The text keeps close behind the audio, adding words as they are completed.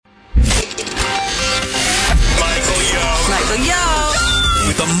Michael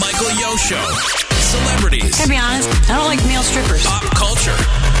Yo. The Michael Yo Show. Celebrities. To be honest, I don't like male strippers. Pop culture.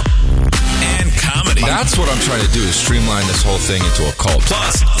 And comedy. That's what I'm trying to do, is streamline this whole thing into a cult.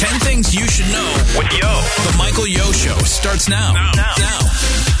 Plus, 10 things you should know with Yo. The Michael Yo Show starts now. Now.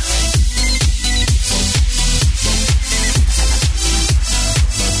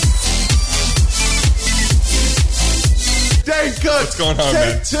 Dane Cook. What's going on,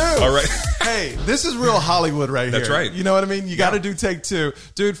 take man? Two. All right. Hey, this is real Hollywood right here. That's right. You know what I mean? You got to do take two.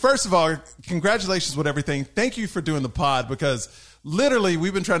 Dude, first of all, congratulations with everything. Thank you for doing the pod, because literally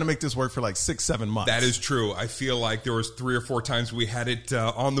we've been trying to make this work for like 6-7 months. That is true. I feel like there was 3 or 4 times we had it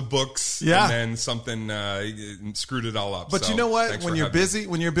on the books, Yeah. and then something screwed it all up. But So, you know what? thanks When for you're having me. busy,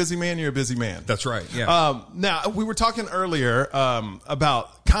 when you're a busy man, you're a busy man. That's right. Yeah. Now, we were talking earlier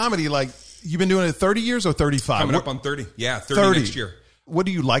about comedy. Like, you've been doing it 30 years or 35? Coming up on 30. Yeah, 30 next year. What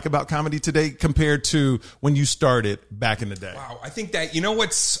do you like about comedy today compared to when you started back in the day? Wow, I think that, you know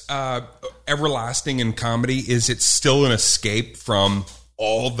what's everlasting in comedy is it's still an escape from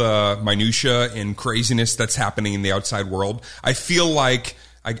all the minutia and craziness that's happening in the outside world. I feel like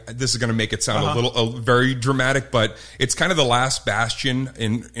this is going to make it sound a little very dramatic, but it's kind of the last bastion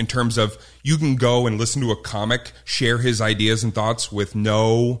in terms of you can go and listen to a comic share his ideas and thoughts with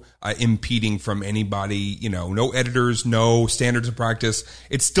no impeding from anybody, you know, no editors, no standards of practice.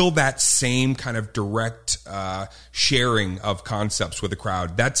 It's still that same kind of direct sharing of concepts with a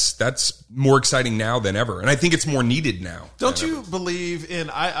crowd. That's more exciting now than ever, and I think it's more needed now. Don't you believe in?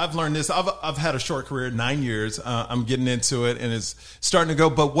 I've learned this. I've had a short career, 9 years. I'm getting into it, and it's starting to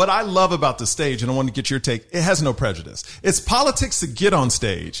go. But what I love about the stage, and I want to get your take, it has no prejudice. It's politics to get on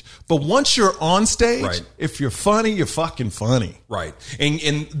stage, but once you're on stage, Right. if you're funny, you're fucking funny. Right.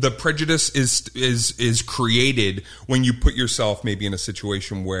 And the prejudice is created when you put yourself maybe in a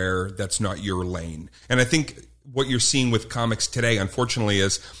situation where that's not your lane. And I think what you're seeing with comics today, unfortunately,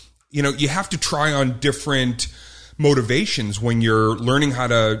 is, you know, you have to try on different motivations when you're learning how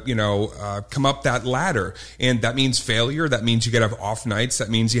to, you know, come up that ladder. And that means failure. That means you got to have off nights. That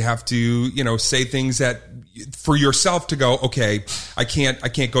means you have to, you know, say things that for yourself to go, okay, I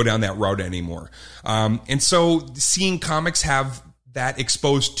can't go down that route anymore. And so seeing comics have that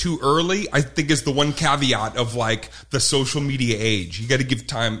exposed too early, I think, is the one caveat of like the social media age. You got to give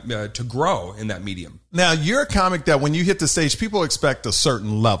time to grow in that medium. Now, you're a comic that when you hit the stage, people expect a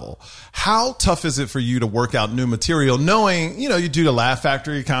certain level. How tough is it for you to work out new material, knowing, you know, you do the Laugh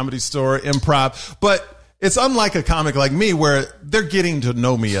Factory, Comedy Store, improv, but it's unlike a comic like me where they're getting to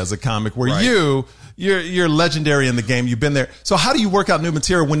know me as a comic, where Right. you're legendary in the game. You've been there. So how do you work out new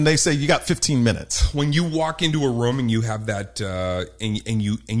material when they say you got 15 minutes? When you walk into a room and you have that, and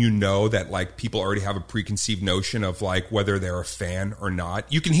you know that like people already have a preconceived notion of like whether they're a fan or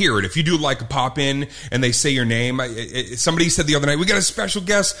not, you can hear it. If you do like a pop in and they say your name, somebody said the other night, we got a special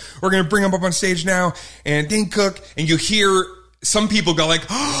guest. We're going to bring him up on stage now, and Dane Cook, and you hear some people go like,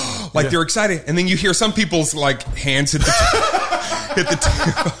 oh, like they're excited, and then you hear some people's like hands hit the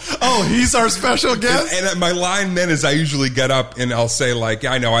table. Oh, he's our special guest. And my line then is I usually get up and I'll say like,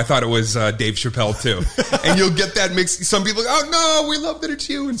 yeah, I know, I thought it was Dave Chappelle too. And you'll get that mix. Some people go, oh no, we love that it's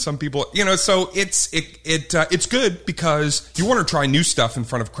you. And some people, you know, so it's good because you want to try new stuff in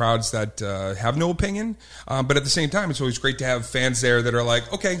front of crowds that have no opinion. But at the same time, it's always great to have fans there that are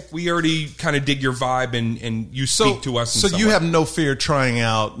like, okay, we already kind of dig your vibe and you speak to us. So you have no fear trying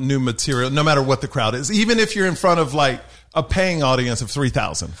out new material, no matter what the crowd is, even if you're in front of like a paying audience of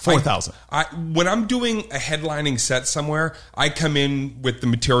 3,000, 4,000. When I'm doing a headlining set somewhere, I come in with the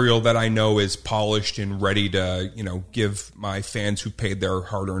material that I know is polished and ready to, you know, give my fans who paid their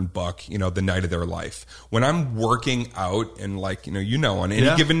hard-earned buck, you know, the night of their life. When I'm working out and like, you know, on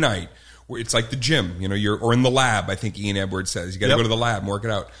any given night, where it's like the gym, you know, or in the lab, I think Ian Edwards says, you got to go to the lab and work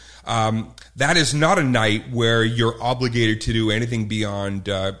it out. That is not a night where you're obligated to do anything beyond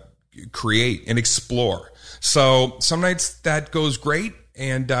create and explore. So some nights that goes great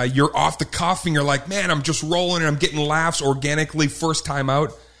and you're off the cuff and you're like, man, I'm just rolling and I'm getting laughs organically first time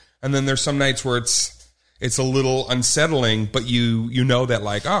out. And then there's some nights where it's a little unsettling, but you know that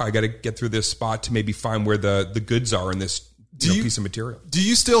like, oh, I got to get through this spot to maybe find where the goods are in this piece of material. Do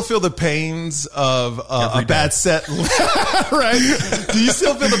you still feel the pains of a bad set? Right? Do you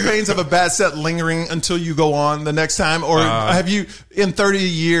still feel the pains of a bad set lingering until you go on the next time? Or have you, in 30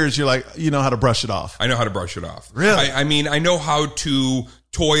 years, you're like, you know how to brush it off? I know how to brush it off. Really? I mean, I know how to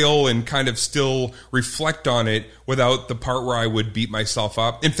toil and kind of still reflect on it without the part where I would beat myself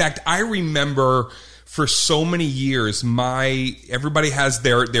up. In fact, I remember for so many years, everybody has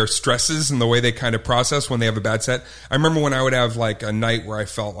their stresses and the way they kind of process when they have a bad set. I remember when I would have like a night where I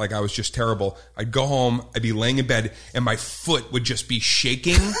felt like I was just terrible. I'd go home, I'd be laying in bed, and my foot would just be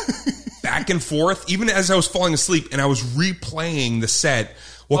shaking back and forth, even as I was falling asleep, and I was replaying the set.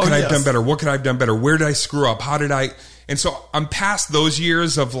 What could I have done better? What could I have done better? Where did I screw up? How did I? And so I'm past those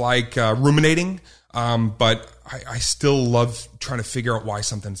years of like ruminating, but I still love trying to figure out why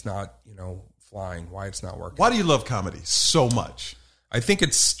something's not, flying, why it's not working. Why do you love comedy so much? I think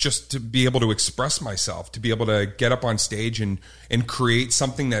it's just to be able to express myself, to be able to get up on stage and create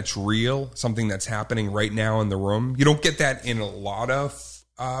something that's real, something that's happening right now in the room. You don't get that in a lot of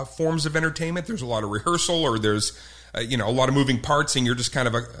forms of entertainment. There's a lot of rehearsal, or there's a lot of moving parts, and you're just kind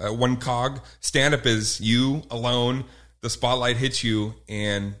of a one cog. Stand-up is you alone. The spotlight hits you,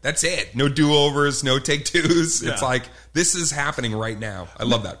 and that's it. No do-overs, no take-twos. Yeah. It's like, this is happening right now. I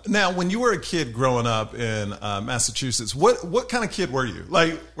love that. Now, when you were a kid growing up in Massachusetts, what kind of kid were you?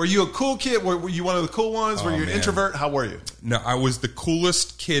 Like, were you a cool kid? Were you one of the cool ones? Were you an introvert? How were you? No, I was the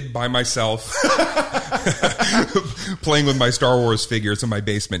coolest kid by myself, playing with my Star Wars figures in my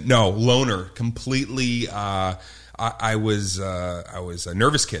basement. No, loner, completely. I was a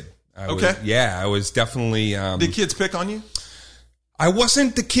nervous kid. I was definitely... Did kids pick on you? I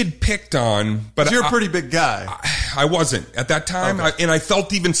wasn't the kid picked on, but... You're a pretty big guy. I wasn't at that time, and I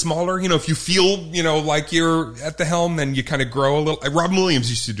felt even smaller. If you feel, like you're at the helm, then you kind of grow a little. Robin Williams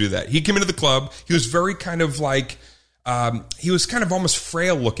used to do that. He'd come into the club. He was very kind of like... he was kind of almost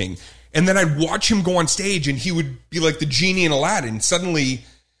frail looking. And then I'd watch him go on stage, and he would be like the genie in Aladdin. Suddenly...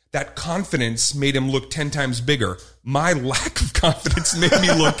 that confidence made him look 10 times bigger. My lack of confidence made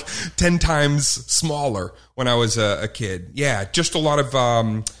me look 10 times smaller when I was a kid. Yeah, just a lot of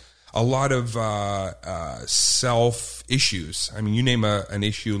self issues. I mean, you name an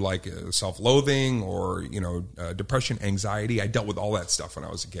issue like self-loathing or depression, anxiety. I dealt with all that stuff when I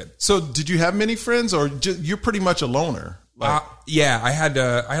was a kid. So, did you have many friends, or you're pretty much a loner? Yeah, I had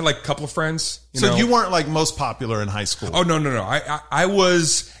like a couple of friends. You weren't like most popular in high school. Oh, no. I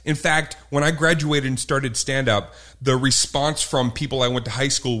was, in fact, when I graduated and started stand up, the response from people I went to high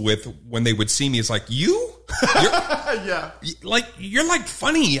school with when they would see me is like, you? Yeah. You're like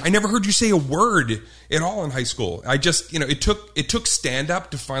funny. I never heard you say a word at all in high school. I just, it took stand up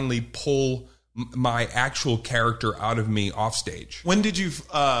to finally pull my actual character out of me off stage. When did you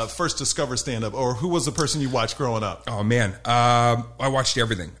first discover stand-up, or who was the person you watched growing up? Oh, man. I watched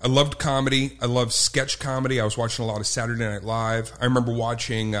everything. I loved comedy. I loved sketch comedy. I was watching a lot of Saturday Night Live. I remember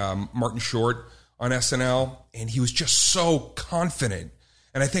watching Martin Short on SNL, and he was just so confident.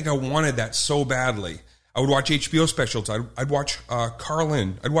 And I think I wanted that so badly. I would watch HBO specials. I'd watch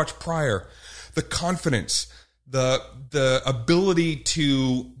Carlin. I'd watch Pryor. The confidence, the ability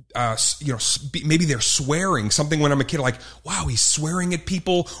to... maybe they're swearing something when I'm a kid, like, wow, he's swearing at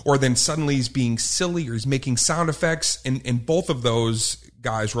people, or then suddenly he's being silly or he's making sound effects. And both of those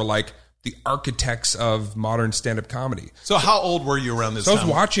guys were like the architects of modern stand-up comedy. So how old were you around this time? I was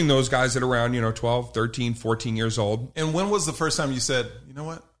watching those guys at around, 12, 13, 14 years old. And when was the first time you said, you know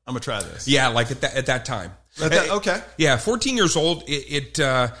what, I'm going to try this? Yeah, like at that time. Okay. Yeah, 14 years old,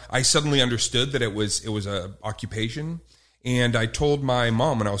 I suddenly understood that it was a occupation. And I told my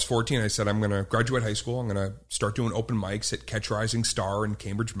mom when I was 14, I said, I'm going to graduate high school. I'm going to start doing open mics at Catch Rising Star in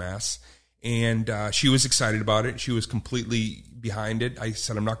Cambridge, Mass. And she was excited about it. She was completely behind it. I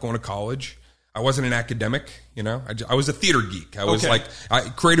said, I'm not going to college. I wasn't an academic, I was a theater geek. I was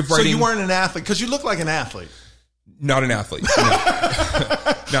creative writing. So you weren't an athlete? Because you look like an athlete. Not an athlete. No.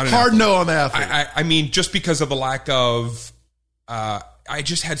 Not an Hard no on the athlete. I mean, just because of the lack of... I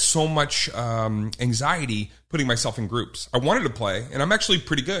just had so much anxiety putting myself in groups. I wanted to play, and I'm actually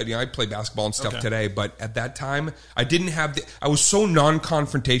pretty good. I play basketball and stuff today, but at that time, I didn't have I was so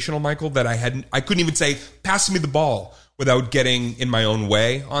non-confrontational, Michael, that I couldn't even say, pass me the ball without getting in my own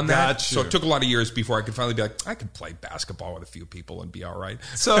way on that. Gotcha. So it took a lot of years before I could finally be like, I could play basketball with a few people and be all right.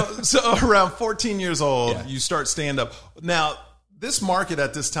 So around 14 years old, you start stand-up. Now, this market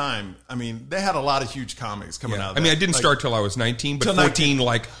at this time, I mean, they had a lot of huge comics coming out. I didn't start till I was 19, but 14,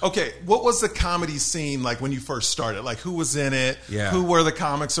 19. Okay, what was the comedy scene like when you first started? Like, who was in it? Yeah. Who were the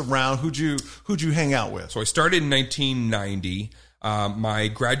comics around? Who'd you hang out with? So I started in 1990. My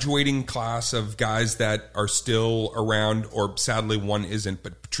graduating class of guys that are still around, or sadly one isn't,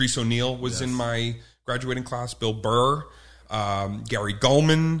 but Patrice O'Neill was in my graduating class, Bill Burr, Gary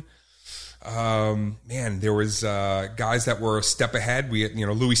Gulman. There was guys that were a step ahead. We had,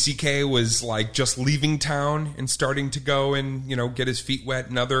 Louis C.K. was like just leaving town and starting to go and, get his feet wet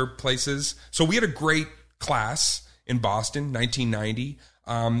in other places. So we had a great class in Boston, 1990.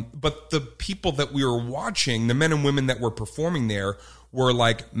 But the people that we were watching, the men and women that were performing there, were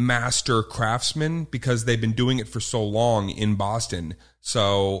like master craftsmen because they've been doing it for so long in Boston.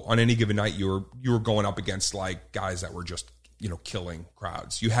 So on any given night, you were going up against like guys that were just, killing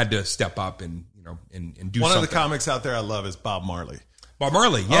crowds. You had to step up and do something. One of the comics out there I love is Bob Marley. Bob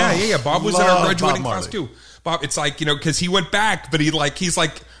Marley. Yeah. Bob was in our graduating class too. Bob, it's like, because he went back, but he's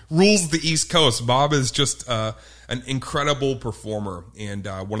like rules the East Coast. Bob is just an incredible performer and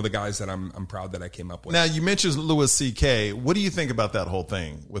one of the guys that I'm proud that I came up with. Now, you mentioned Louis C.K. What do you think about that whole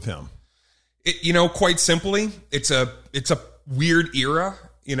thing with him? Quite simply, it's a weird era.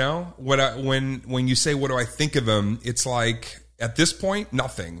 When you say, what do I think of him? It's like, at this point,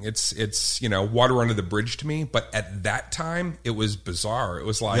 nothing. It's water under the bridge to me. But at that time, it was bizarre. It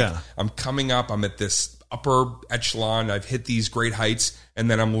was like, I'm coming up, I'm at this upper echelon, I've hit these great heights,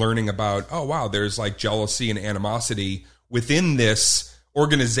 and then I'm learning about, oh wow, there's like jealousy and animosity within this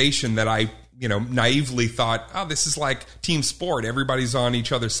organization that I, naively thought, oh, this is like team sport. Everybody's on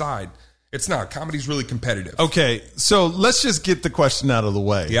each other's side. It's not. Comedy's really competitive. Okay, so let's just get the question out of the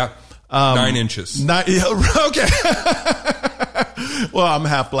way. Yeah. 9 inches. Okay. Well, I'm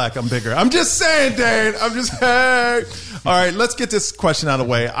half black. I'm bigger. I'm just saying, Dane. Hey. All right, let's get this question out of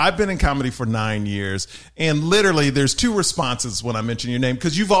the way. I've been in comedy for 9 years, and literally there's 2 responses when I mention your name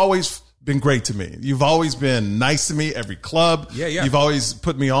because you've always been great to me. You've always been nice to me, every club. Yeah. You've always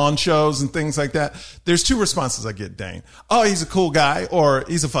put me on shows and things like that. There's 2 responses I get, Dane. Oh, he's a cool guy, or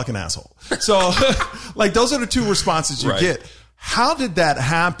he's a fucking asshole. So, like, those are the 2 responses you get. How did that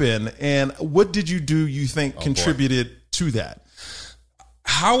happen, and what did you do you think contributed to that?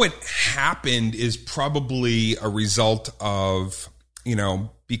 How it happened is probably a result of,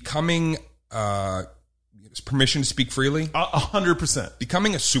 becoming permission to speak freely. 100%.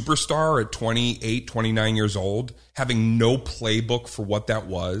 Becoming a superstar at 28, 29 years old, having no playbook for what that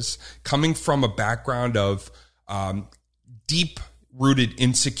was, coming from a background of deep-rooted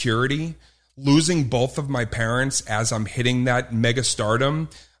insecurity, losing both of my parents as I'm hitting that mega stardom,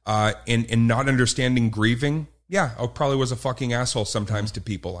 and not understanding grieving. Yeah, I probably was a fucking asshole sometimes to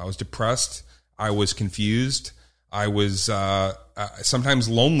people. I was depressed. I was confused. I was sometimes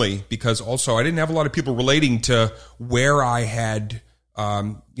lonely because also I didn't have a lot of people relating to where I had,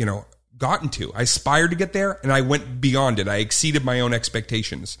 gotten to. I aspired to get there and I went beyond it. I exceeded my own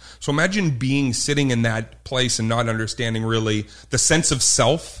expectations. So imagine sitting in that place and not understanding really the sense of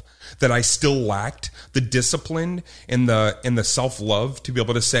self that I still lacked, the discipline and the self-love to be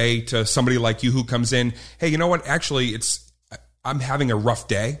able to say to somebody like you who comes in, hey, you know what? Actually, I'm having a rough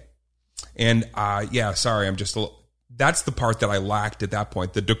day. And sorry, that's the part that I lacked at that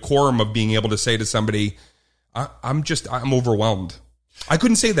point. The decorum of being able to say to somebody, I'm overwhelmed. I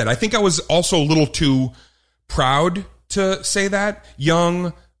couldn't say that. I think I was also a little too proud to say that.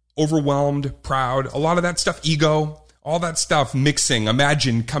 Young, overwhelmed, proud, a lot of that stuff, ego. All that stuff mixing,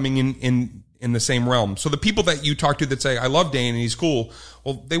 imagine coming in the same realm. So the people that you talk to that say, I love Dane and he's cool,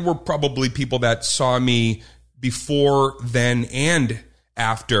 well, they were probably people that saw me before, then, and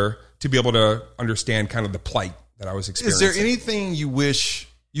after to be able to understand kind of the plight that I was experiencing. Is there anything you wish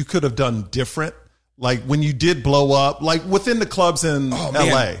you could have done different? Like when you did blow up, like within the clubs in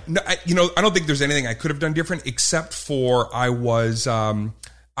LA? No, I don't think there's anything I could have done different except for I was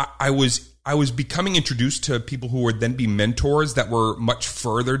becoming introduced to people who would then be mentors that were much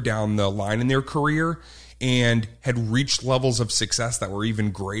further down the line in their career and had reached levels of success that were even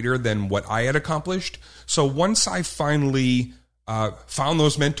greater than what I had accomplished. So once I finally found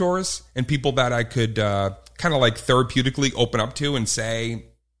those mentors and people that I could kind of like therapeutically open up to and say,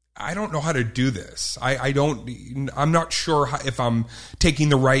 I don't know how to do this. I'm not sure if I'm taking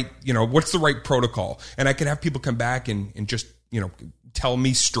the right, what's the right protocol? And I could have people come back and just, tell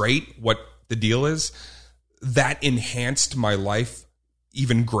me straight what the deal is. That enhanced my life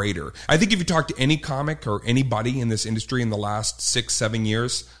even greater. I think if you talk to any comic or anybody in this industry in the last 6-7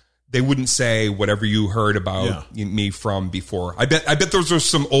 years, they wouldn't say whatever you heard about me from before. I bet those are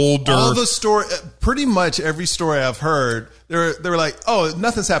some older. All the story, pretty much every story I've heard, they were like, oh,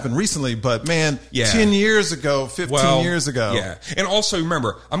 nothing's happened recently, but man, 10 years ago, 15 years ago. Yeah. And also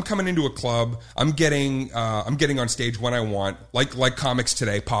remember, I'm coming into a club, I'm getting on stage when I want, like comics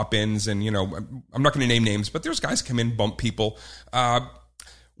today, pop-ins, and I'm not going to name names, but there's guys come in, bump people.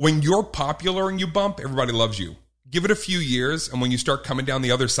 When you're popular and you bump, everybody loves you. Give it a few years, and when you start coming down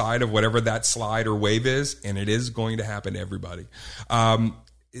the other side of whatever that slide or wave is, and it is going to happen to everybody,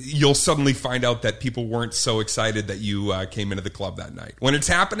 you'll suddenly find out that people weren't so excited that you came into the club that night. When it's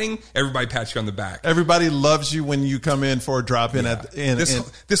happening, everybody pats you on the back. Everybody loves you when you come in for a drop-in.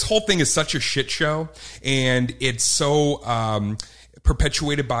 This whole thing is such a shit show, and it's so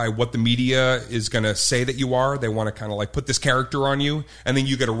perpetuated by what the media is going to say that you are. They want to kind of like put this character on you, and then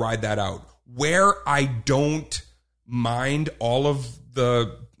you got to ride that out. Where I don't mind all of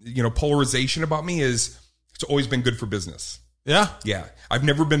the, polarization about me is it's always been good for business. Yeah. Yeah. I've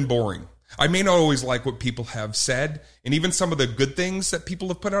never been boring. I may not always like what people have said, and even some of the good things that people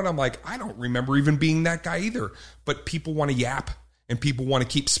have put out, I'm like, I don't remember even being that guy either. But people want to yap, and people want to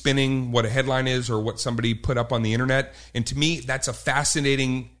keep spinning what a headline is or what somebody put up on the internet. And to me, that's a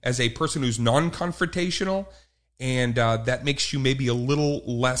fascinating, as a person who's non-confrontational, and that makes you maybe a little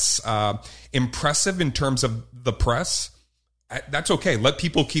less impressive in terms of the press. That's okay. Let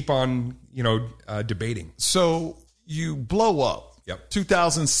people keep on, debating. So you blow up. Yep.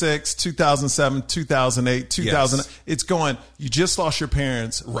 2006, 2007, 2008, 2000. Yes. It's going, you just lost your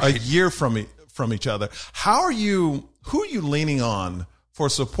parents a year from each other. Who are you leaning on for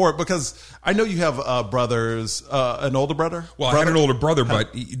support? Because I know you have brothers, an older brother. Well, I had an older brother,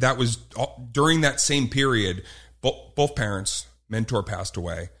 but that was during that same period. Both parents, mentor passed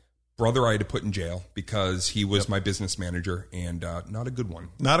away. Brother I had to put in jail because he was my business manager, and not a good one.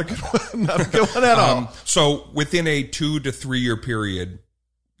 Not a good one. Not a good one at all. So within a 2 to 3 year period,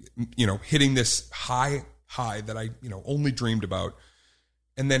 hitting this high that I, only dreamed about,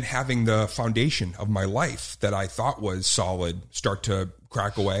 and then having the foundation of my life that I thought was solid start to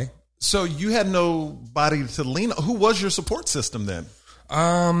crack away. So you had nobody to lean on. Who was your support system then?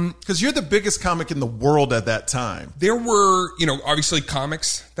 Because you're the biggest comic in the world at that time. There were, obviously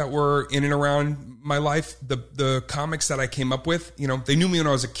comics that were in and around my life. The comics that I came up with, they knew me when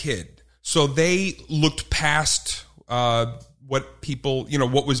I was a kid. So they looked past what people,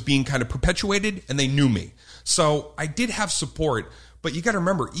 what was being kind of perpetuated, and they knew me. So I did have support. But you got to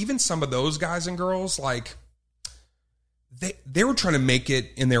remember, even some of those guys and girls, like, they were trying to make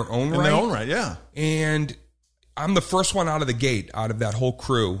it in their own right. In their own right, yeah. And I'm the first one out of the gate, out of that whole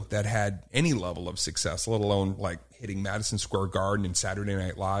crew that had any level of success, let alone like hitting Madison Square Garden and Saturday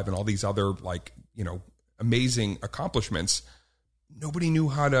Night Live and all these other amazing accomplishments. Nobody knew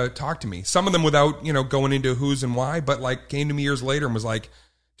how to talk to me. Some of them without, going into who's and why, but like came to me years later and was like,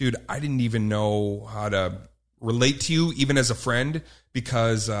 dude, I didn't even know how to relate to you even as a friend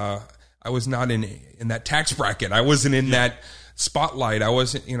because I was not in that tax bracket. I wasn't in that spotlight. I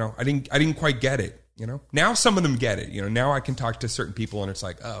wasn't, I didn't quite get it. Now some of them get it. Now I can talk to certain people and it's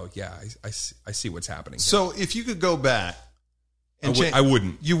like, oh yeah, I see what's happening here. So if you could go back, and I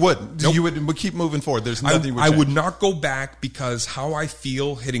wouldn't. You wouldn't. Nope. You would. But keep moving forward. There's nothing you would I change. would not go back because how I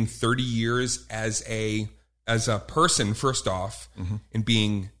feel hitting 30 years as a person, first off, and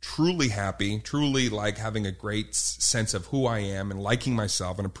being truly happy, truly like having a great sense of who I am and liking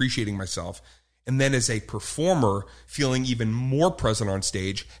myself and appreciating myself. And then as a performer, feeling even more present on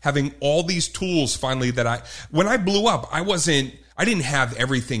stage, having all these tools finally when I blew up, I didn't have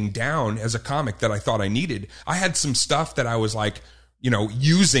everything down as a comic that I thought I needed. I had some stuff that I was like,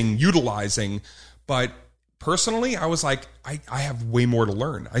 utilizing, but personally, I was like, I have way more to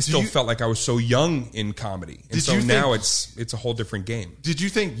learn. I still felt like I was so young in comedy. And so now it's a whole different game. Did you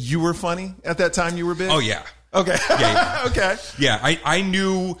think you were funny at that time you were big? Oh yeah. Okay. Yeah. Okay. Yeah. I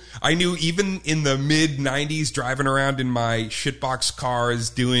knew even in the mid 90s driving around in my shitbox cars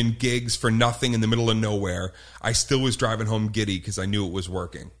doing gigs for nothing in the middle of nowhere, I still was driving home giddy because I knew it was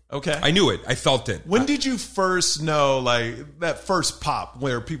working. Okay. I knew it. I felt it. When did you first know, like, that first pop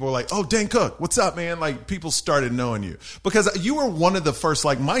where people were like, oh, Dane Cook, what's up, man? Like, people started knowing you. Because you were one of the first,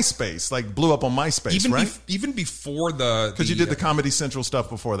 like, MySpace, like, blew up on MySpace, right? Even before the... Because you did the Comedy Central stuff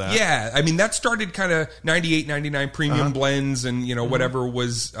before that. Yeah. I mean, that started kind of 98, 99 premium blends and, whatever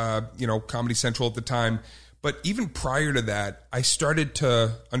was, Comedy Central at the time. But even prior to that, I started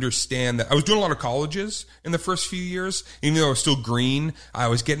to understand that I was doing a lot of colleges in the first few years. Even though I was still green, I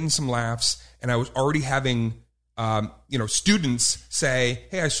was getting some laughs, and I was already having, students say,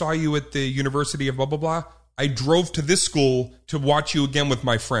 hey, I saw you at the University of blah, blah, blah. I drove to this school to watch you again with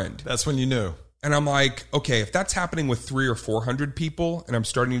my friend. That's when you knew. And I'm like, okay, if that's happening with 300 or 400 people and I'm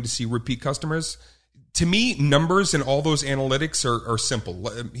starting to see repeat customers, to me, numbers and all those analytics are simple.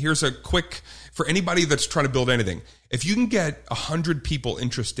 Here's a quick, for anybody that's trying to build anything. If you can get 100 people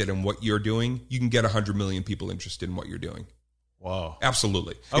interested in what you're doing, you can get 100 million people interested in what you're doing. Wow.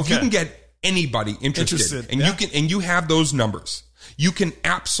 Absolutely. Okay. If you can get anybody interested and you have those numbers, you can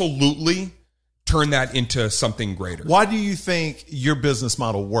absolutely turn that into something greater. Why do you think your business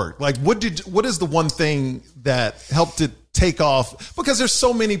model worked? Like, what is the one thing that helped it take off? Because there's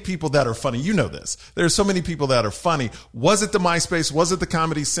so many people that are funny. You know this. There's so many people that are funny. Was it the MySpace? Was it the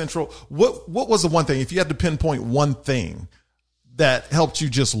Comedy Central? What was the one thing? If you had to pinpoint one thing that helped you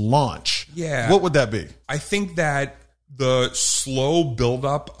just launch, what would that be? I think that The slow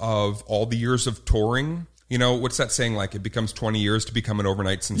buildup of all the years of touring. You know, what's that saying? Like, it becomes 20 years to become an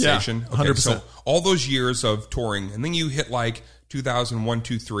overnight sensation. Yeah, 100%. So all those years of touring, and then you hit like 2001,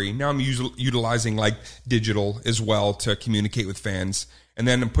 2, 3. Now I'm utilizing like digital as well to communicate with fans. And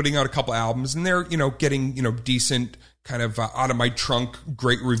then I'm putting out a couple albums, and they're, getting, decent kind of out of my trunk,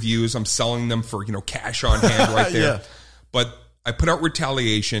 great reviews. I'm selling them for, cash on hand right there. Yeah. But I put out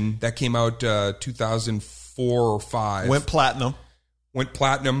Retaliation. That came out 2004 or 5. Went platinum.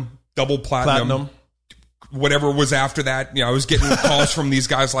 Double platinum. Whatever was after that, I was getting calls from these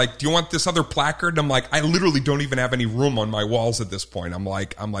guys like, do you want this other placard? And I'm like, I literally don't even have any room on my walls at this point. I'm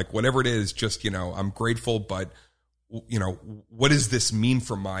like, whatever it is, just, I'm grateful, but what does this mean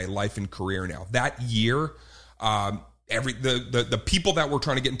for my life and career now? That year, the people that were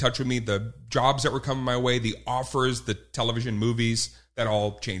trying to get in touch with me, the jobs that were coming my way, the offers, the television movies, that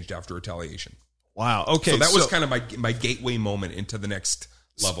all changed after Retaliation. Wow. Okay. So that was kind of my gateway moment into the next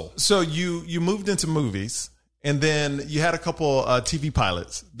level. So you moved into movies, and then you had a couple TV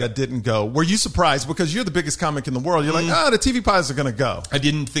pilots that didn't go. Were you surprised? Because you're the biggest comic in the world. You're like, the TV pilots are going to go. I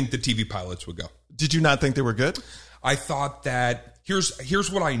didn't think the TV pilots would go. Did you not think they were good? I thought that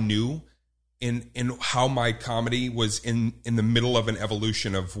here's what I knew in how my comedy was in the middle of an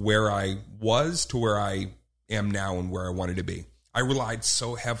evolution of where I was to where I am now and where I wanted to be. I relied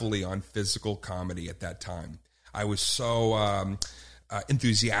so heavily on physical comedy at that time. I was so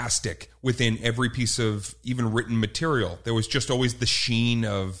enthusiastic within every piece of even written material. There was just always the sheen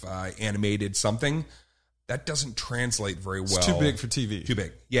of animated something. That doesn't translate very well. It's too big for TV. Too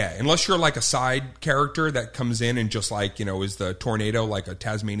big. Yeah. Unless you're like a side character that comes in and just like, is the tornado, like a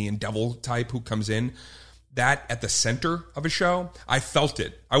Tasmanian devil type who comes in. That at the center of a show, I felt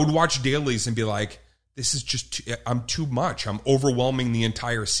it. I would watch dailies and be like, this is just, I'm too much. I'm overwhelming the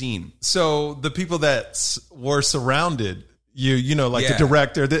entire scene. So the people that were surrounded the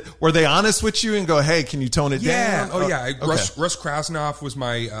director, were they honest with you and go, hey, can you tone it down? Oh, yeah. Okay. Russ Krasnoff was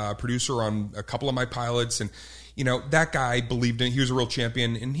my producer on a couple of my pilots. And, that guy believed in it. He was a real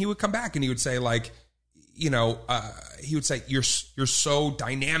champion. And he would come back and he would say, like, he would say, you're so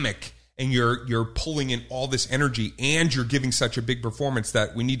dynamic and you're pulling in all this energy and you're giving such a big performance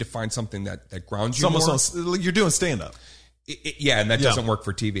that we need to find something that grounds you more. You're doing stand-up. And that doesn't work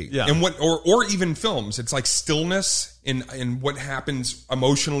for TV. Yeah. And or even films. It's like stillness and what happens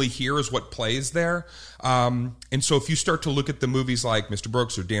emotionally here is what plays there. And so if you start to look at the movies like Mr.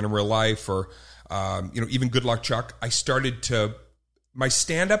 Brooks or Dan in Real Life or even Good Luck Chuck, I started to my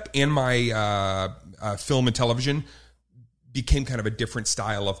stand-up and my film and television became kind of a different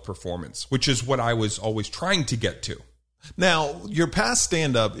style of performance, which is what I was always trying to get to. Now, your past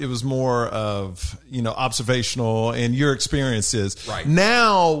stand-up, it was more of, observational and your experiences. Right.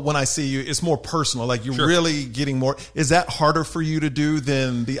 Now, when I see you, it's more personal. Like, you're really getting more. Is that harder for you to do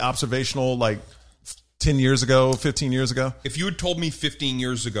than the observational, like, 10 years ago, 15 years ago? If you had told me 15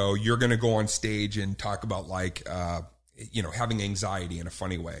 years ago, you're going to go on stage and talk about, like, having anxiety in a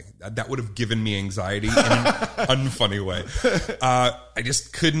funny way, that would have given me anxiety in an unfunny way. I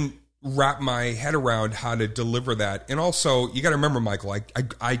just couldn't wrap my head around how to deliver that. And also, you got to remember, Michael,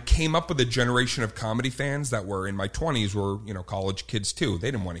 I came up with a generation of comedy fans that were in my 20s, were college kids too. They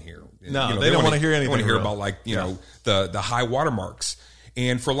didn't want to hear. No, they don't want to hear anything. They want to hear about the high watermarks.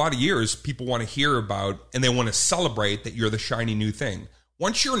 And for a lot of years, people want to hear about and they want to celebrate that you're the shiny new thing.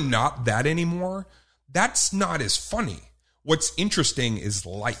 Once you're not that anymore, that's not as funny. What's interesting is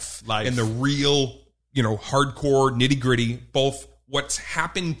life. And the real, hardcore nitty gritty, both what's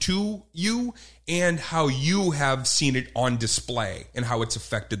happened to you and how you have seen it on display and how it's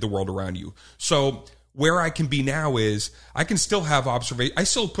affected the world around you. So where I can be now is I can still have observation. I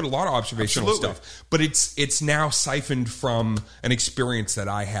still put a lot of observational stuff, but it's now siphoned from an experience that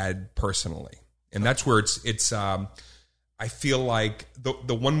I had personally. And that's where it's I feel like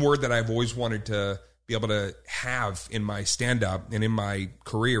the one word that I've always wanted to be able to have in my stand-up and in my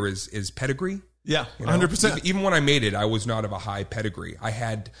career is pedigree. Yeah, 100%. Even when I made it, I was not of a high pedigree. I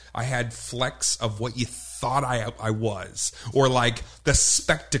had flecks of what you thought I was, or like the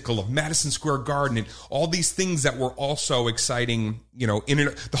spectacle of Madison Square Garden and all these things that were also exciting.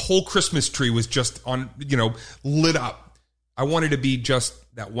 The whole Christmas tree was just on, lit up. I wanted to be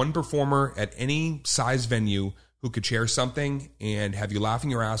just that one performer at any size venue who could share something and have you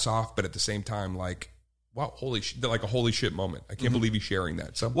laughing your ass off, but at the same time, like, wow, like a holy shit moment. I can't believe he's sharing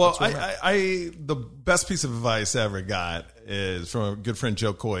that. So, well, the best piece of advice I ever got is from a good friend,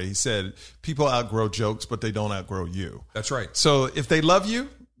 Joe Coy. He said, people outgrow jokes, but they don't outgrow you. That's right. So if they love you,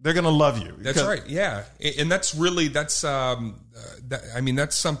 they're going to love you. That's right. Yeah. And that's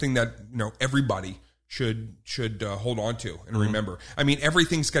something that, everybody should hold on to and remember. I mean,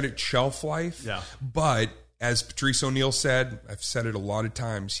 everything's got its shelf life. Yeah. But as Patrice O'Neal said, I've said it a lot of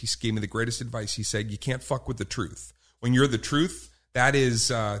times. He gave me the greatest advice. He said, "You can't fuck with the truth. When you're the truth, that is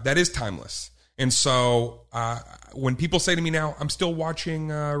timeless." And so when people say to me now, I'm still watching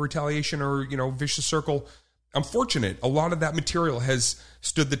Retaliation or Vicious Circle, I'm fortunate. A lot of that material has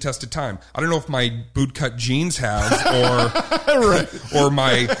stood the test of time. I don't know if my bootcut jeans have, or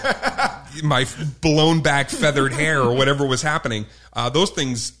my blown back feathered hair, or whatever was happening. Those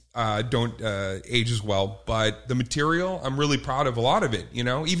things don't age as well. But the material, I'm really proud of a lot of it.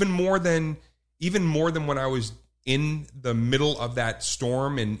 Even more than when I was in the middle of that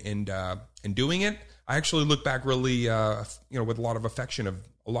storm and doing it. I actually look back really, with a lot of affection of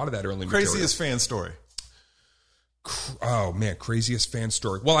a lot of that early material. Craziest fan story. Oh man, craziest fan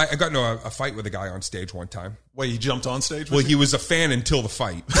story. Well, I got into a fight with a guy on stage one time. Wait, he jumped on stage? Well, he was a fan until the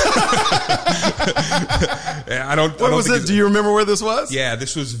fight. Do you remember where this was? Yeah,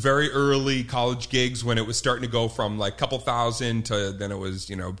 this was very early college gigs when it was starting to go from like a couple thousand to then it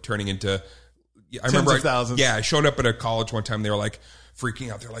was, turning into I remember thousands. Yeah, I showed up at a college one time. They were like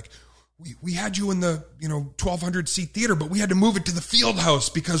freaking out. They're like, we had you in the 1,200 seat theater, but we had to move it to the field house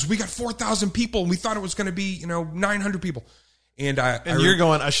because we got 4,000 people and we thought it was going to be 900 people. And you're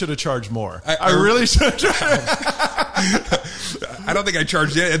going, I should have charged more. I really should have charged. I don't think I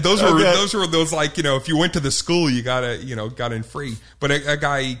charged it. Those were those like, if you went to the school, you got in free. But a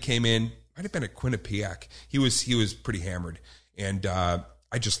guy came in, might have been at Quinnipiac. He was pretty hammered. And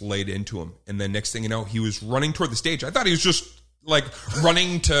I just laid into him. And then next thing you know, he was running toward the stage. I thought he was just like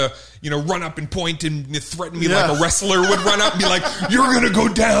running to, run up and point and threaten me like a wrestler would run up and be like, "You're going to go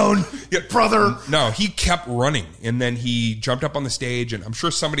down, brother." No, he kept running. And then he jumped up on the stage, and I'm sure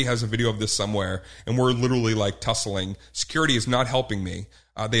somebody has a video of this somewhere, and we're literally like tussling. Security is not helping me.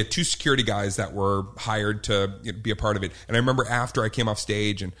 They had 2 security guys that were hired to be a part of it. And I remember after I came off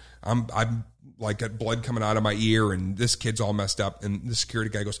stage and I'm like got blood coming out of my ear and this kid's all messed up. And the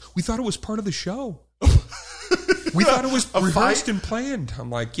security guy goes, "We thought it was part of the show. We thought it was rehearsed and planned." I'm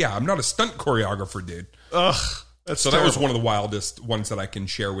like, "Yeah, I'm not a stunt choreographer, dude." Ugh. That's so terrible. That was one of the wildest ones that I can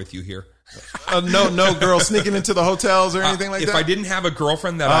share with you here. No girl sneaking into the hotels or anything like that? If I didn't have a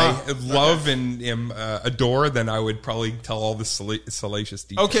girlfriend that I love and adore, then I would probably tell all the salacious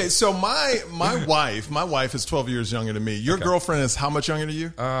details. Okay, so my wife is 12 years younger than me. Your girlfriend is how much younger than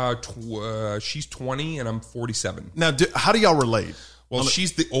you? She's 20 and I'm 47. Now, how do y'all relate? Well,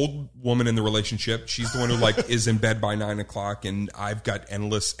 she's the old woman in the relationship. She's the one who like is in bed by 9 o'clock, and I've got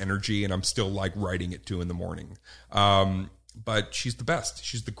endless energy, and I'm still like writing at 2 a.m. But she's the best.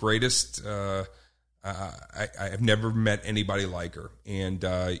 She's the greatest. I've never met anybody like her. And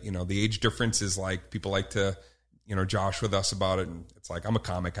the age difference is like people like to josh with us about it, and it's like I'm a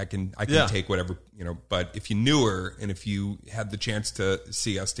comic. I can take whatever But if you knew her and if you had the chance to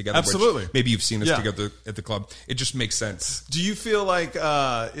see us together, absolutely, which maybe you've seen us together at the club, it just makes sense. Do you feel like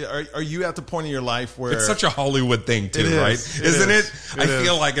are you at the point in your life where it's such a Hollywood thing too, right? Isn't it? I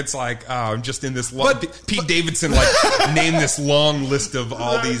feel like it's like I'm just in this long. Pete Davidson named this long list of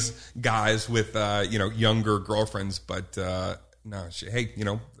all these guys with younger girlfriends, but no,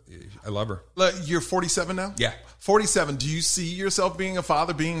 I love her. You're 47 now? Yeah. 47. Do you see yourself being a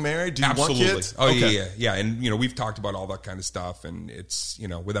father, being married? Do you Absolutely. want kids? Oh, okay. Yeah. And, we've talked about all that kind of stuff, and it's,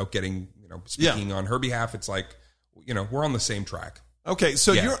 without getting, speaking on her behalf, it's like, we're on the same track. Okay,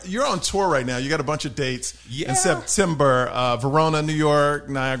 so you're on tour right now. You got a bunch of dates in September. Verona, New York,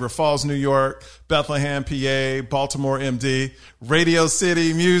 Niagara Falls, New York, Bethlehem, PA, Baltimore, MD, Radio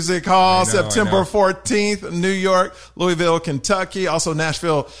City Music Hall, September 14th, New York, Louisville, Kentucky, also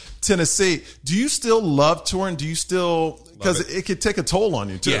Nashville, Tennessee. Do you still love touring? Do you still, because it could take a toll on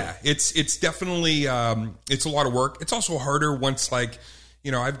you too. Yeah, it's definitely, it's a lot of work. It's also harder once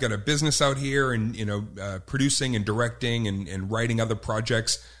I've got a business out here and, producing and directing and writing other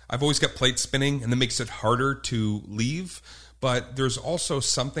projects. I've always got plates spinning, and that makes it harder to leave. But there's also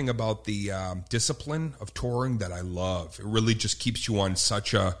something about the discipline of touring that I love. It really just keeps you on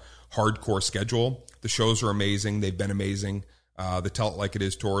such a hardcore schedule. The shows are amazing. They've been amazing. The Tell It Like It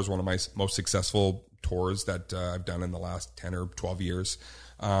Is tour is one of my most successful tours that I've done in the last 10 or 12 years.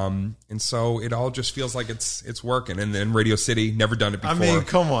 And so it all just feels like it's working. And then Radio City, never done it before. I mean,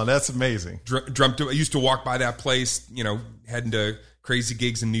 come on, that's amazing. I used to walk by that place, heading to crazy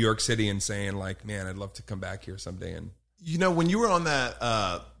gigs in New York City and saying like, man, I'd love to come back here someday. And when you were on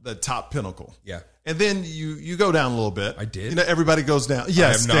that the top pinnacle. Yeah. And then you go down a little bit. I did? You know, everybody goes down.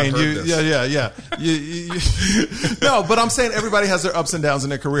 Yes, I have not Dane. heard this. Yeah. No, but I'm saying everybody has their ups and downs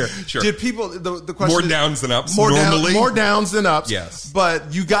in their career. Sure. Did people, the question More is, downs than ups, more normally. more downs than ups. Yes.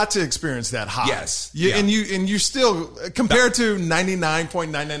 But you got to experience that high. Yes. You, Yeah. And you still, compared to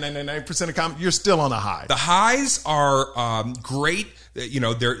 99.9999% of comedy, you're still on a high. The highs are great. You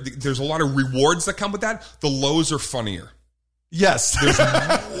know, there's a lot of rewards that come with that. The lows are funnier. Yes. There's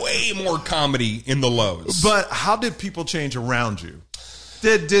way more comedy in the lows. But how did people change around you?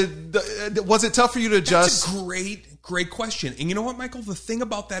 Was it tough for you to adjust? That's a great question. And you know what, Michael? The thing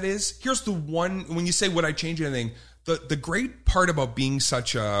about that is, here's the one, when you say, would I change anything? The great part about being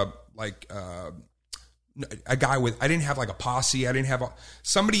such a guy with, I didn't have like a posse. I didn't have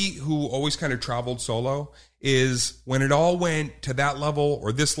somebody who always kind of traveled solo, is when it all went to that level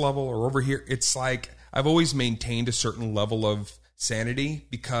or this level or over here, it's like, I've always maintained a certain level of sanity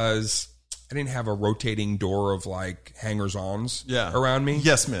because I didn't have a rotating door of like hangers-ons around me.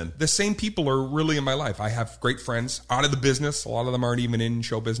 Yes, men. The same people are really in my life. I have great friends out of the business. A lot of them aren't even in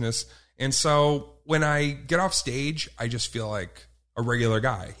show business. And so when I get off stage, I just feel like a regular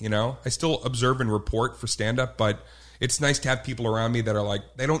guy, you know? I still observe and report for stand-up, but it's nice to have people around me that are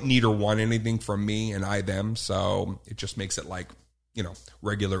like, they don't need or want anything from me and I them. So it just makes it like, you know,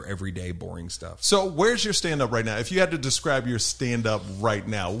 regular, everyday, boring stuff. So where's your stand-up right now? If you had to describe your stand-up right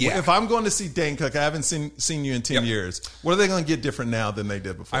now, Yeah. if I'm going to see Dane Cook, I haven't seen you in 10 years. What are they going to get different now than they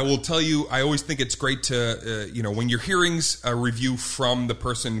did before? I will tell you, I always think it's great to, you know, when you're hearing a review from the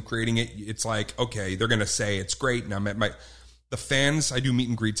person creating it, it's like, okay, they're going to say it's great. And I'm at the fans, I do meet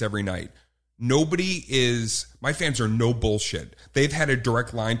and greets every night. My fans are no bullshit. They've had a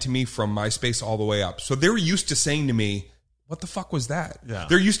direct line to me from MySpace all the way up. So they're used to saying to me, what the fuck was that? Yeah.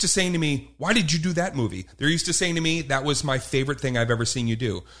 They're used to saying to me, why did you do that movie? They're used to saying to me, that was my favorite thing I've ever seen you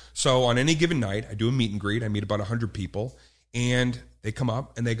do. So on any given night, I do a meet and greet. I meet about 100 people, and they come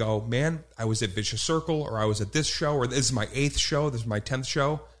up and they go, man, I was at Vicious Circle, or I was at this show, or this is my 8th show, this is my 10th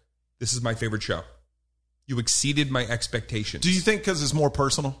show. This is my favorite show. You exceeded my expectations. Do you think because it's more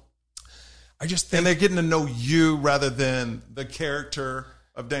personal? I just think... And they're getting to know you rather than the character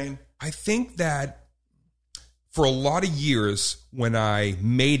of Dane? I think that for a lot of years when I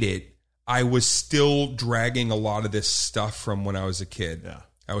made it, I was still dragging a lot of this stuff from when I was a kid. Yeah.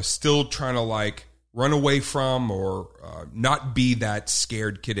 I was still trying to like run away from or not be that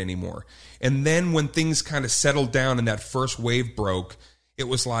scared kid anymore. And then when things kind of settled down and that first wave broke, it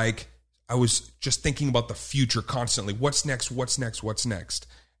was like I was just thinking about the future constantly. What's next? What's next? What's next?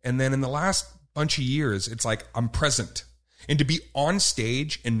 And then in the last bunch of years, it's like I'm present. And to be on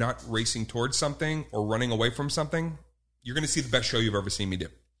stage and not racing towards something or running away from something, you're going to see the best show you've ever seen me do.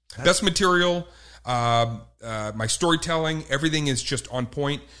 Best material, my storytelling, everything is just on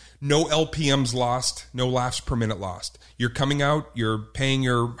point. No LPMs lost, no laughs per minute lost. You're coming out, you're paying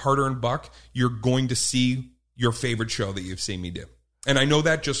your hard-earned buck, you're going to see your favorite show that you've seen me do. And I know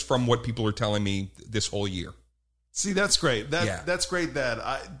that just from what people are telling me this whole year. See, that's great. That's great.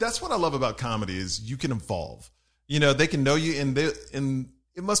 That's what I love about comedy is you can evolve. You know, they can know you, and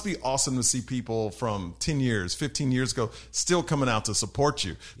it must be awesome to see people from 10 years, 15 years ago still coming out to support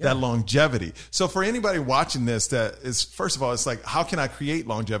you, that longevity. So for anybody watching this that is, first of all, it's like, how can I create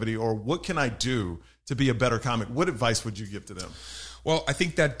longevity, or what can I do to be a better comic? What advice would you give to them? Well, I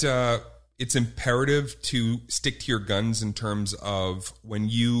think that it's imperative to stick to your guns in terms of when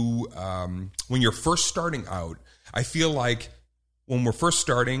you're first starting out. I feel like when we're first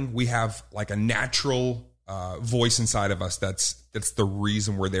starting, we have like a natural voice inside of us that's the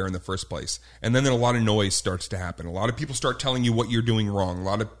reason we're there in the first place. And then a lot of noise starts to happen. A lot of people start telling you what you're doing wrong. A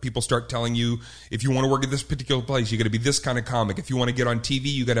lot of people start telling you, if you want to work at this particular place, you got to be this kind of comic. If you want to get on TV,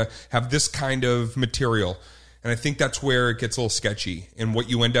 you got to have this kind of material. And I think that's where it gets a little sketchy. And what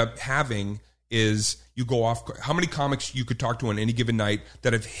you end up having is you go off. How many comics you could talk to on any given night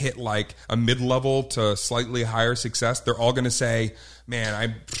that have hit like a mid-level to slightly higher success? They're all going to say,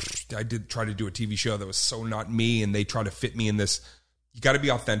 man, I did try to do a TV show that was so not me, and they try to fit me in this. You got to be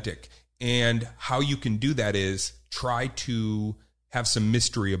authentic. And how you can do that is try to have some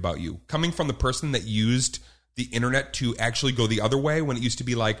mystery about you. Coming from the person that used the internet to actually go the other way, when it used to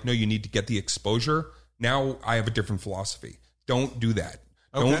be like, no, you need to get the exposure. Now I have a different philosophy. Don't do that.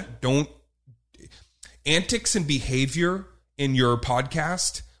 Okay. Don't antics and behavior in your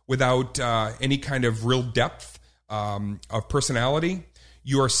podcast without any kind of real depth of personality,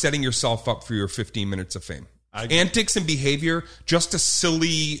 you are setting yourself up for your 15 minutes of fame. Antics and behavior, just a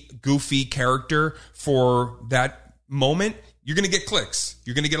silly, goofy character for that moment, you're going to get clicks.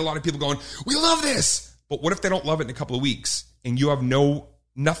 You're going to get a lot of people going, we love this. But what if they don't love it in a couple of weeks and you have no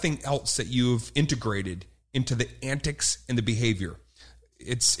nothing else that you've integrated into the antics and the behavior.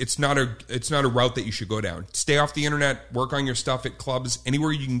 It's not a route that you should go down. Stay off the internet, work on your stuff at clubs,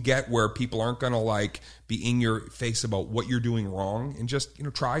 anywhere you can get where people aren't going to like be in your face about what you're doing wrong, and just,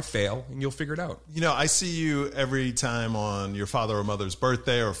 try, fail, and you'll figure it out. I see you every time on your father or mother's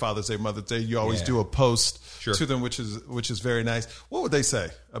birthday or Father's Day, Mother's Day. You always do a post to them, which is very nice. What would they say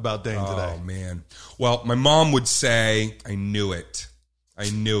about Dane today? Oh man. Well, my mom would say, I knew it.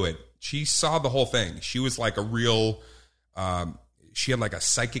 She saw the whole thing. She was like a real, she had like a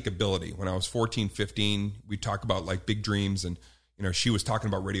psychic ability. When I was 14, 15, we talk about like big dreams, and she was talking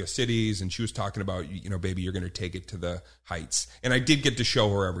about Radio Cities, and she was talking about, baby, you're going to take it to the heights. And I did get to show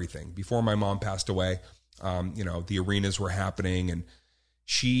her everything before my mom passed away. The arenas were happening, and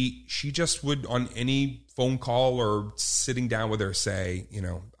she just would, on any phone call or sitting down with her, say,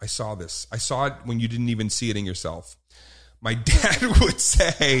 I saw this. I saw it when you didn't even see it in yourself. My dad would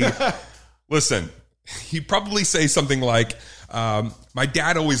say, listen, he'd probably say something like, my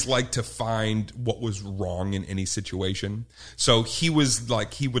dad always liked to find what was wrong in any situation. So he was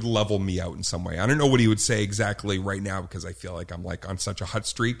like, he would level me out in some way. I don't know what he would say exactly right now, because I feel like I'm like on such a hot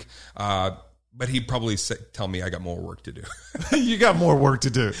streak. But he'd probably tell me I got more work to do. You got more work to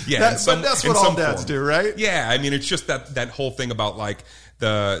do. Yeah. But that's what all dads do, right? Yeah. I mean, it's just that whole thing about like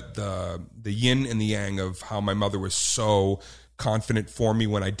the yin and the yang of how my mother was so confident for me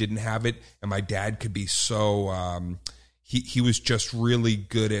when I didn't have it. And my dad could be so, he was just really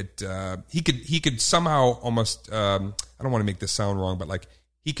good at, he could somehow almost, I don't want to make this sound wrong, but like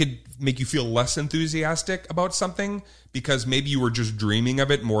he could make you feel less enthusiastic about something because maybe you were just dreaming of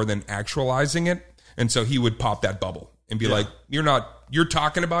it more than actualizing it. And so he would pop that bubble and be like, you're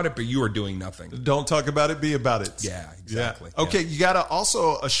talking about it, but you are doing nothing. Don't talk about it, be about it. Yeah, exactly. Yeah. Okay, you got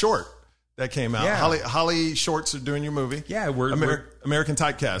also a short that came out. Yeah. Holly Shorts are doing your movie. Yeah, we're American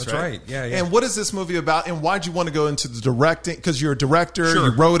Typecast, that's right. Yeah. And what is this movie about, and why'd you want to go into the directing? Because you're a director, Sure.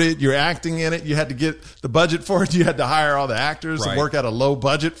 you wrote it, you're acting in it, you had to get the budget for it, you had to hire all the actors and work out a low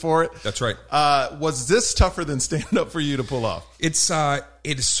budget for it. That's right. Was this tougher than stand up for you to pull off? It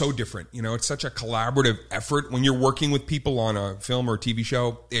is so different. It's such a collaborative effort when you're working with people on a film or a TV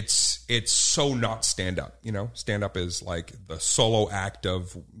show. It's so not stand up. Stand up is like the solo act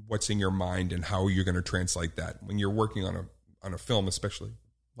of what's in your mind and how you're going to translate that. When you're working on a film, especially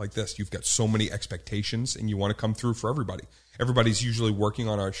like this, you've got so many expectations and you want to come through for everybody. Everybody's usually working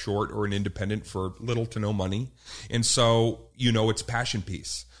on a short or an independent for little to no money. And so, it's a passion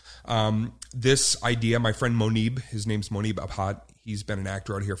piece. This idea, my friend Monib, his name's Monib Abhat. He's been an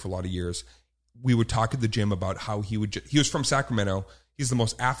actor out here for a lot of years. We would talk at the gym about how he was from Sacramento. He's the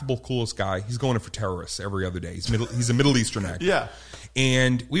most affable, coolest guy. He's going in for terrorists every other day. He's a Middle Eastern actor. Yeah.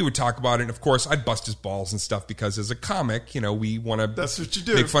 And we would talk about it. And of course, I'd bust his balls and stuff because as a comic, we want to That's what you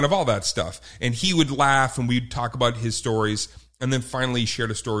do. make fun of all that stuff. And he would laugh and we'd talk about his stories. And then finally he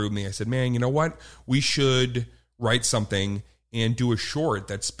shared a story with me. I said, man, you know what? We should write something and do a short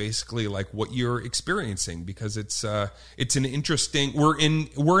that's basically like what you're experiencing, because it's an interesting, we're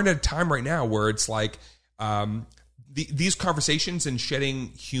in a time right now where it's like, these conversations and shedding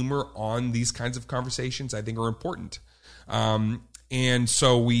humor on these kinds of conversations, I think, are important. And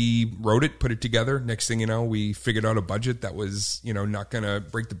so we wrote it, put it together. Next thing you know, we figured out a budget that was, not going to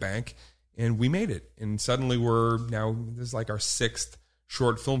break the bank, and we made it. And suddenly this is like our 6th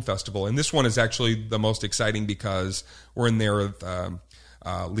short film festival. And this one is actually the most exciting because we're in there with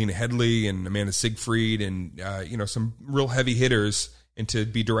Lena Headey and Amanda Siegfried and, some real heavy hitters. And to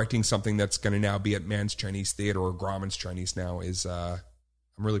be directing something that's going to now be at Mann's Chinese Theater or Grauman's Chinese now is, I'm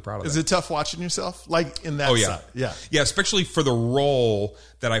really proud of Is that. it tough watching yourself? Like in that side? Yeah. Yeah, especially for the role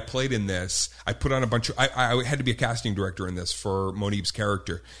that I played in this. I put on a bunch of, I had to be a casting director in this for Monib's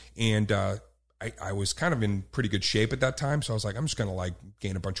character. And I was kind of in pretty good shape at that time. So I was like, I'm just going to like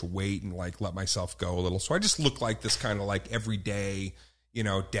gain a bunch of weight and like let myself go a little. So I just looked like this kind of like everyday,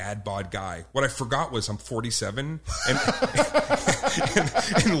 dad bod guy. What I forgot was I'm 47 and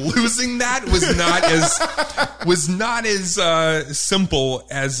losing that was not as simple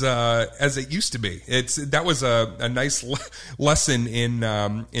as it used to be. That was a nice lesson in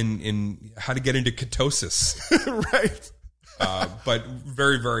how to get into ketosis. Right. But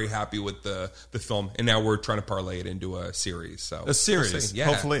very, very happy with the film. And now we're trying to parlay it into a series. So a series, we'll see. Yeah.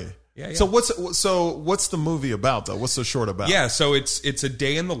 Hopefully. Yeah. So what's the movie about though? What's the short about? Yeah, so it's a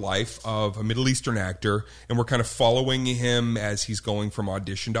day in the life of a Middle Eastern actor, and we're kind of following him as he's going from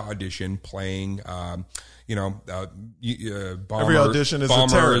audition to audition, playing bomber, every audition is a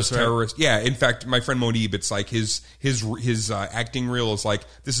terrorist, right? terrorist. Yeah. In fact, my friend Monib, it's like his acting reel is like,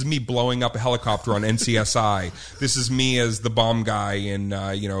 this is me blowing up a helicopter on NCSI. This is me as the bomb guy in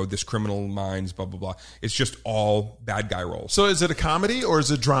this Criminal Minds, blah blah blah. It's just all bad guy roles. So is it a comedy or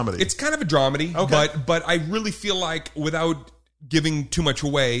is it dramedy? It's kind of a dramedy, okay. but I really feel like, without giving too much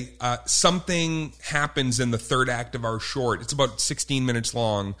away, something happens in the third act of our short. It's about 16 minutes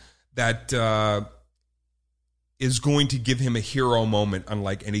long that is going to give him a hero moment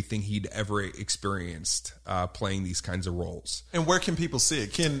unlike anything he'd ever experienced playing these kinds of roles. And where can people see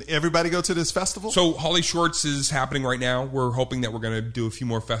it? Can everybody go to this festival? So Holly Shorts is happening right now. We're hoping that we're going to do a few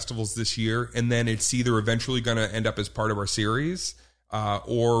more festivals this year, and then it's either eventually going to end up as part of our series,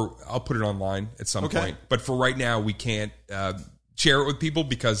 or I'll put it online at some point. But for right now, we can't share it with people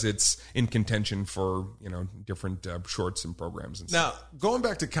because it's in contention for different shorts and programs and stuff. Now, going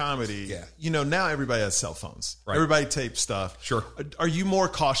back to comedy, now everybody has cell phones. Right. Everybody tapes stuff. Sure. Are you more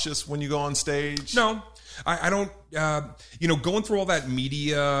cautious when you go on stage? No, I don't. Going through all that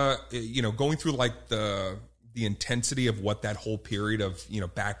media, going through like the intensity of what that whole period of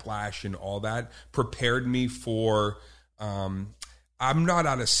backlash and all that prepared me for. I'm not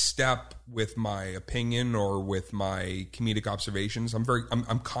out of step with my opinion or with my comedic observations.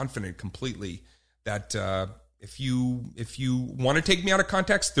 I'm confident completely that if you want to take me out of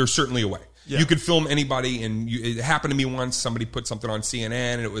context, there's certainly a way. Yeah. You could film anybody, and it happened to me once. Somebody put something on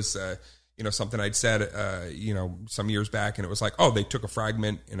CNN, and it was something I'd said some years back, and it was like, oh, they took a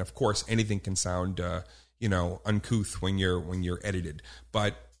fragment, and of course anything can sound uncouth when you're edited,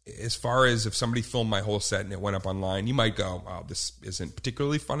 but as far as if somebody filmed my whole set and it went up online, you might go, "Wow, this isn't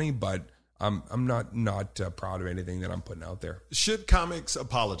particularly funny," but I'm not proud of anything that I'm putting out there. Should comics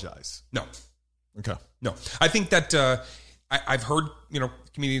apologize? No. Okay. No. I think that I've heard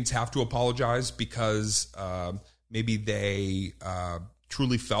comedians have to apologize because maybe they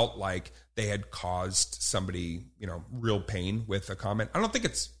truly felt like they had caused somebody real pain with a comment. I don't think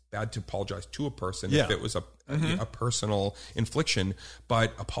it's bad to apologize to a person if it was a personal infliction,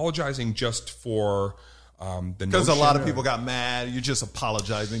 but apologizing just for because a lot of people got mad. You're just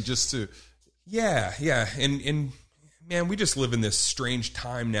apologizing just to and man, we just live in this strange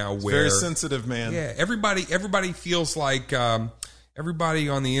time now where very sensitive, man. Yeah, everybody feels like everybody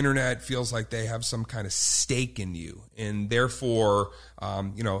on the internet feels like they have some kind of stake in you, and therefore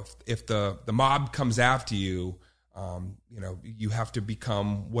if the mob comes after you, you have to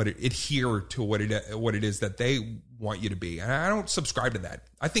become adhere to what it is that they want you to be. And I don't subscribe to that.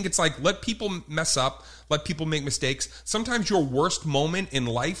 I think it's like, let people mess up, let people make mistakes. Sometimes your worst moment in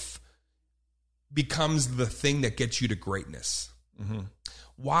life becomes the thing that gets you to greatness. Mm-hmm.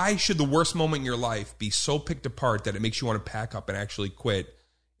 Why should the worst moment in your life be so picked apart that it makes you want to pack up and actually quit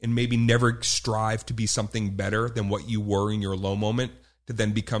and maybe never strive to be something better than what you were in your low moment, to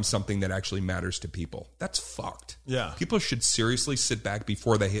then become something that actually matters to people? That's fucked. Yeah. People should seriously sit back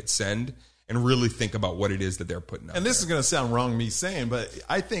before they hit send and really think about what it is that they're putting out. And this is going to sound wrong me saying, but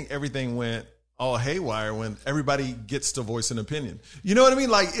I think everything went all haywire when everybody gets to voice an opinion. You know what I mean?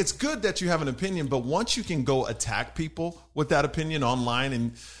 Like, it's good that you have an opinion, but once you can go attack people with that opinion online,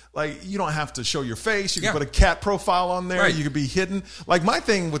 and like, you don't have to show your face. You can put a cat profile on there. Right. You could be hidden. Like, my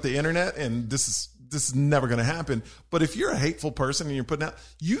thing with the internet, and this is never going to happen, but if you're a hateful person and you're putting out,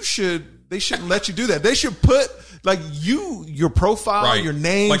 they shouldn't let you do that. They should put like your profile, your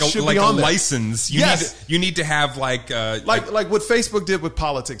name should be on there. License. You need to have like what Facebook did with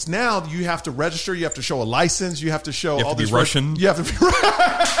politics. Now you have to register, you have to show a license, you have to show all this Russian. You have to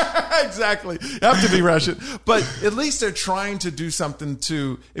be exactly. You have to be Russian. But at least they're trying to do something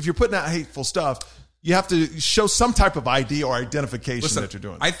to, if you're putting out hateful stuff, you have to show some type of ID or identification that you're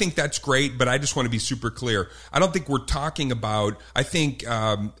doing. I think that's great, but I just want to be super clear. I don't think we're talking about, I think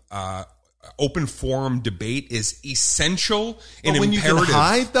open forum debate is essential and when imperative. You can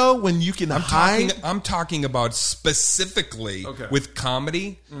hide, though? When you can hide? I'm talking about specifically with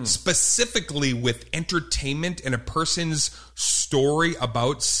comedy, specifically with entertainment and a person's story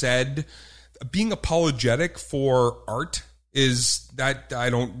about said, being apologetic for art. Is that I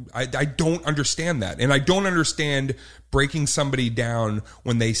don't understand that. And I don't understand breaking somebody down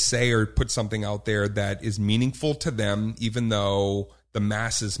when they say or put something out there that is meaningful to them, even though the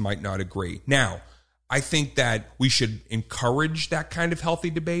masses might not agree. Now, I think that we should encourage that kind of healthy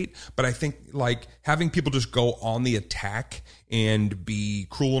debate, but I think like having people just go on the attack and be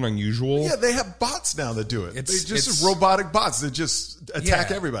cruel and unusual. Yeah, they have bots now that do it. It's just robotic bots that just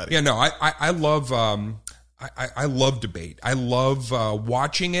attack everybody. Yeah, no, I love I love debate. I love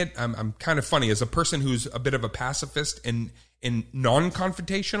watching it. I'm kind of funny as a person who's a bit of a pacifist, and and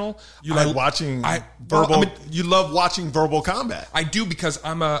non-confrontational. You like watching verbal. You love watching verbal combat. I do, because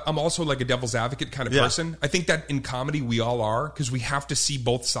I'm also like a devil's advocate kind of person. I think that in comedy we all are, because we have to see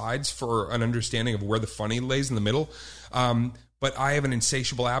both sides for an understanding of where the funny lays in the middle. But I have an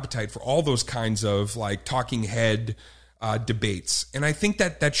insatiable appetite for all those kinds of like talking head debates, and I think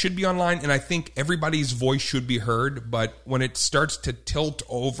that should be online, and I think everybody's voice should be heard. But when it starts to tilt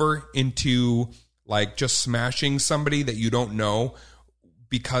over into like just smashing somebody that you don't know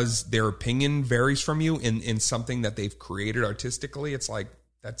because their opinion varies from you in something that they've created artistically, it's like,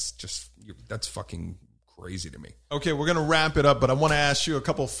 that's fucking crazy to me. Okay, we're going to wrap it up, but I want to ask you a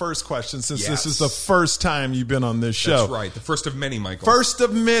couple first questions since this is the first time you've been on this show. That's right. The first of many, Michael. First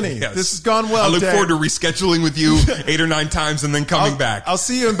of many. Yes. This has gone well, I look Dane. forward to rescheduling with you 8 or 9 times and then coming back. I'll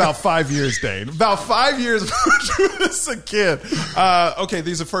see you in about 5 years, Dane. About 5 years doing this again. Okay,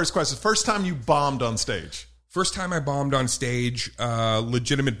 these are first questions. First time you bombed on stage. First time I bombed on stage,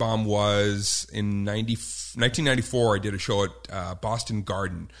 legitimate bomb, was in 1994. I did a show at Boston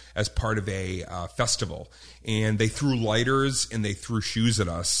Garden as part of a festival, and they threw lighters and they threw shoes at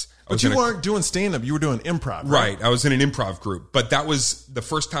us. But you weren't doing stand-up. You were doing improv, right? I was in an improv group, but that was the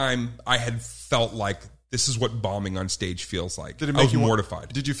first time I had felt like this is what bombing on stage feels like. Did it make you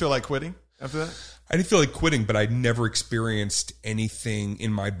mortified? Did you feel like quitting after that? I didn't feel like quitting, but I'd never experienced anything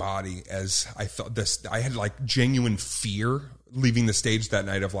in my body as I felt this. I had like genuine fear leaving the stage that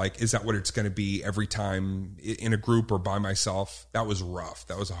night of like, is that what it's going to be every time in a group or by myself? That was rough.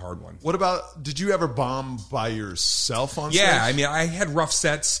 That was a hard one. What about, did you ever bomb by yourself on stage? Yeah, I mean, I had rough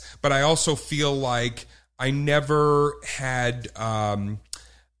sets, but I also feel like I never had, I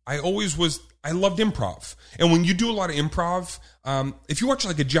loved improv. And when you do a lot of improv, if you watch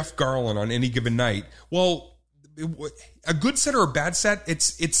like a Jeff Garlin on any given night, well, a good set or a bad set,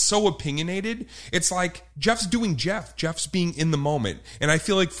 it's so opinionated. It's like Jeff's doing Jeff's being in the moment. And I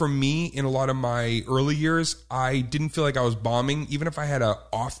feel like for me, in a lot of my early years, I didn't feel like I was bombing, even if I had a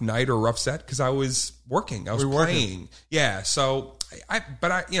off night or a rough set, because I was working. I was playing. Yeah. So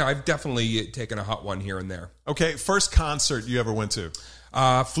I've definitely taken a hot one here and there. Okay. First concert you ever went to?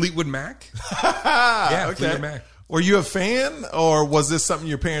 Fleetwood Mac. Yeah, okay. Fleetwood Mac. Were you a fan, or was this something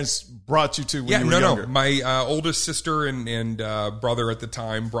your parents brought you to when you were younger? No. My oldest sister and brother at the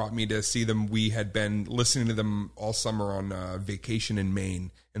time brought me to see them. We had been listening to them all summer on vacation in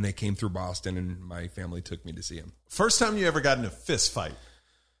Maine, and they came through Boston, and my family took me to see them. First time you ever got in a fist fight?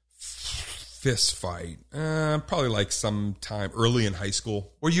 Fist fight, probably like sometime early in high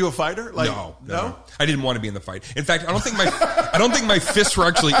school. Were you a fighter? Like, no. I didn't want to be in the fight. In fact, I don't think my fists were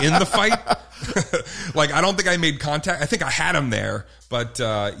actually in the fight. Like, I don't think I made contact. I think I had them there, but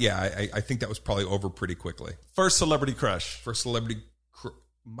I think that was probably over pretty quickly. First celebrity crush.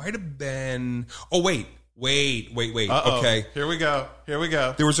 Might have been. Oh wait. Uh-oh. Okay. Here we go.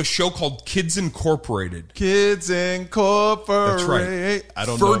 There was a show called Kids Incorporated. Kids Incorporated. That's right. I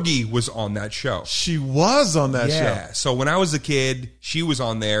don't know. Fergie was on that show. She was on that show. Yeah. So when I was a kid, she was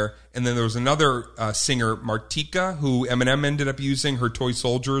on there. And then there was another singer, Martika, who Eminem ended up using her Toy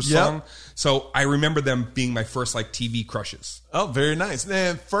Soldiers song. So I remember them being my first like TV crushes. Oh, very nice.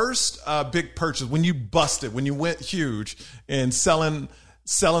 Then first big purchase, when you busted, when you went huge and selling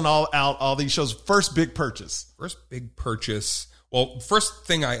all these shows. First big purchase. Well, first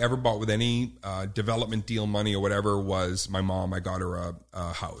thing I ever bought with any development deal money or whatever was my mom. I got her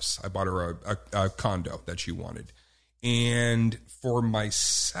a house. I bought her a condo that she wanted. And for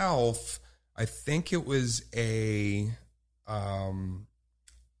myself, I think it was a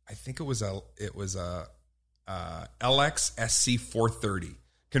LX SC 430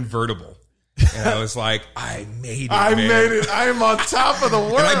 convertible. And I was like, I made it. I made it. I am on top of the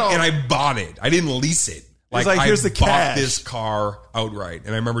world. And I bought it. I didn't lease it. Like here's the cash. I bought this car outright.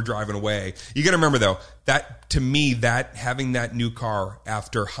 And I remember driving away. You got to remember, though, that to me, that having that new car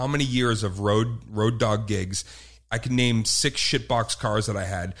after how many years of road dog gigs, I could name 6 shitbox cars that I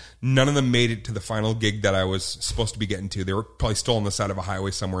had. None of them made it to the final gig that I was supposed to be getting to. They were probably still on the side of a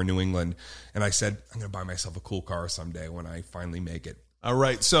highway somewhere in New England. And I said, I'm going to buy myself a cool car someday when I finally make it. All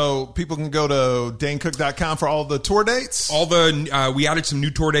right, so people can go to danecook.com for all the tour dates? We added some new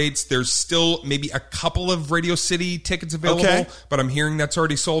tour dates. There's still maybe a couple of Radio City tickets available, but I'm hearing that's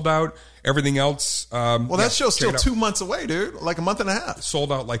already sold out. Everything else... that show's still 2 months away, dude. Like a month and a half.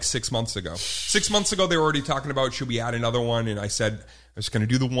 Sold out like 6 months ago. 6 months ago, they were already talking about, should we add another one? And I said, I was going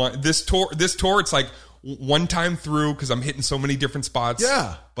to do this tour, it's like one time through because I'm hitting so many different spots.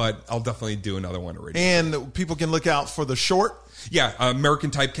 Yeah. But I'll definitely do another one already. And people can look out for the short... Yeah, American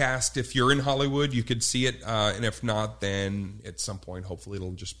Typecast. If you're in Hollywood, you could see it. And if not, then at some point, hopefully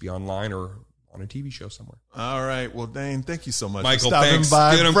it'll just be online or on a TV show somewhere. All right. Well, Dane, thank you so much Michael, for stopping thanks.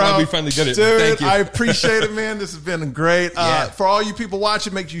 by. Dude, I'm glad we finally did it. Dude, Thank you. I appreciate it, man. This has been great. Yeah. For all you people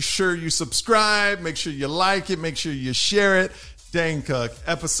watching, make sure you subscribe. Make sure you like it. Make sure you share it. Dane Cook,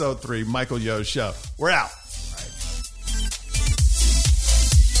 episode 3, Michael Yo Show. We're out.